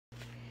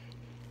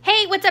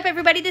Hey, what's up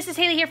everybody? This is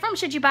Haley here from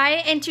Should You Buy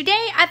It, and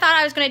today I thought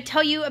I was going to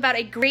tell you about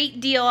a great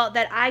deal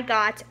that I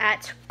got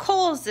at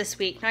Kohl's this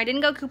week. Now I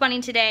didn't go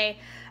couponing today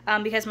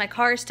because my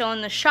car is still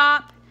in the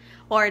shop,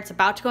 or it's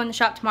about to go in the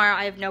shop tomorrow.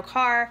 I have no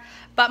car,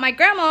 but my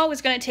grandma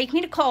was going to take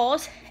me to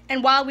Kohl's,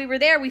 and while we were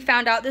there we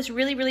found out this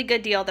really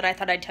good deal that I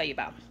thought I'd tell you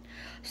about.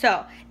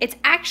 So it's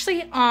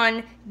actually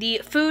on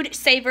the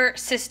Foodsaver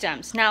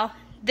systems. Now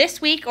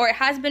this week, or it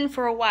has been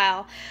for a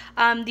while,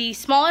 the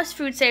smallest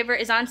Foodsaver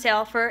is on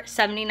sale for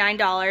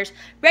 $79,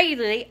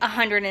 regularly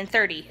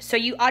 $130. So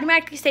you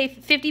automatically save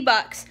 50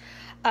 bucks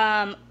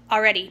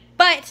already.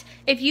 But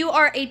if you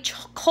are a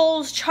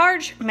Kohl's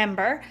Charge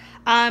member,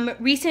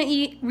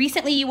 recently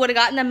you would have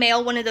gotten the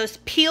mail one of those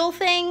peel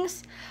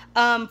things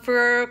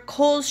for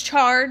Kohl's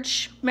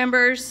Charge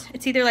members.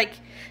 It's either like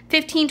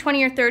 15,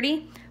 20, or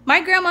 30.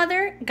 My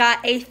grandmother got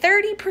a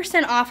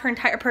 30% off her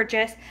entire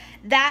purchase.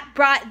 That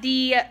brought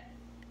the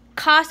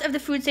cost of the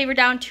Foodsaver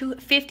down to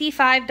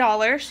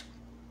 $55,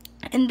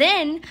 and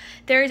then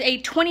there's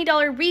a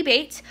 $20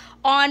 rebate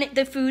on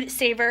the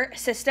Foodsaver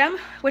system,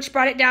 which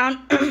brought it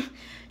down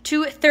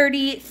to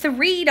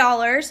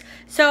 $33.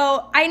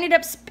 So I ended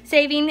up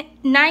saving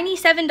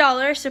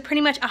 $97, so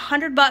pretty much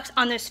 100 bucks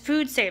on this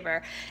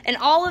Foodsaver. And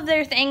all of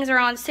their things are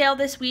on sale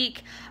this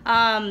week,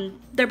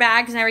 their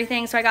bags and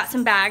everything, so I got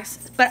some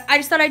bags. But I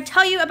just thought I'd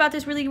tell you about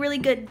this really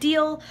good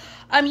deal.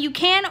 You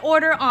can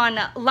order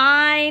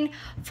online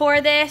for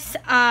this.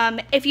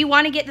 If you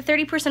want to get the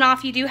 30%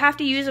 off, you do have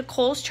to use a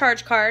Kohl's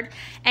Charge card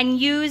and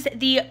use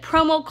the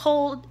promo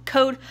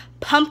code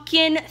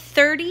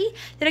PUMPKIN30.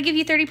 That'll give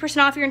you 30%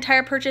 off your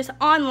entire purchase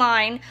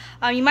online.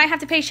 You might have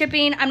to pay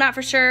shipping. I'm not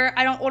for sure.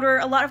 I don't order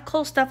a lot of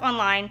Kohl's stuff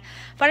online.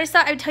 But I just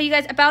thought I'd tell you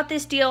guys about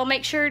this deal.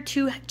 Make sure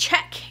to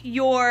check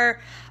your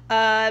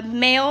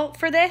mail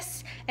for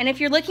this. And if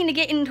you're looking to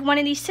get into one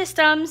of these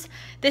systems,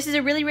 this is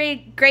a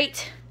really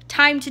great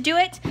time to do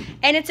it,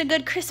 and it's a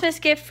good Christmas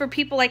gift for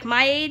people like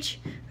my age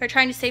who are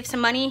trying to save some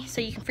money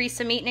so you can freeze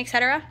some meat and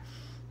etc.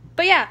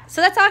 But yeah,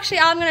 so that's actually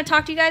all I'm going to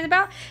talk to you guys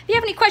about. If you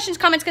have any questions,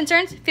 comments,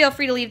 concerns, feel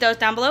free to leave those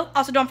down below.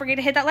 Also, don't forget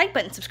to hit that like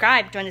button,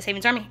 subscribe, join the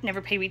Savings Army, never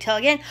pay retail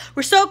again.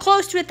 We're so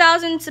close to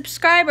 1,000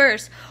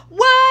 subscribers.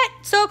 What?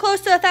 So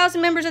close to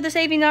 1,000 members of the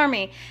Savings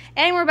Army.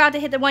 And we're about to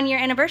hit the 1-year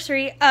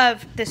anniversary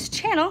of this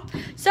channel.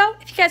 So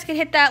if you guys could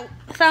hit that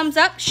thumbs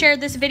up, share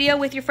this video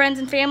with your friends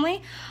and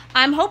family.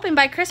 I'm hoping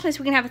by Christmas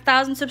we can have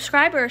 1,000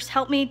 subscribers.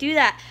 Help me do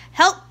that.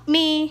 Help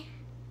me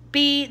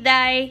be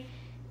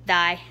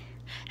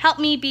help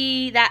me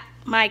be that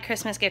my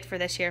Christmas gift for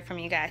this year from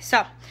you guys. So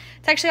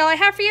that's actually all I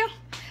have for you.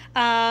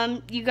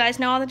 You guys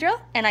know all the drill,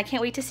 and I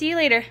can't wait to see you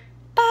later.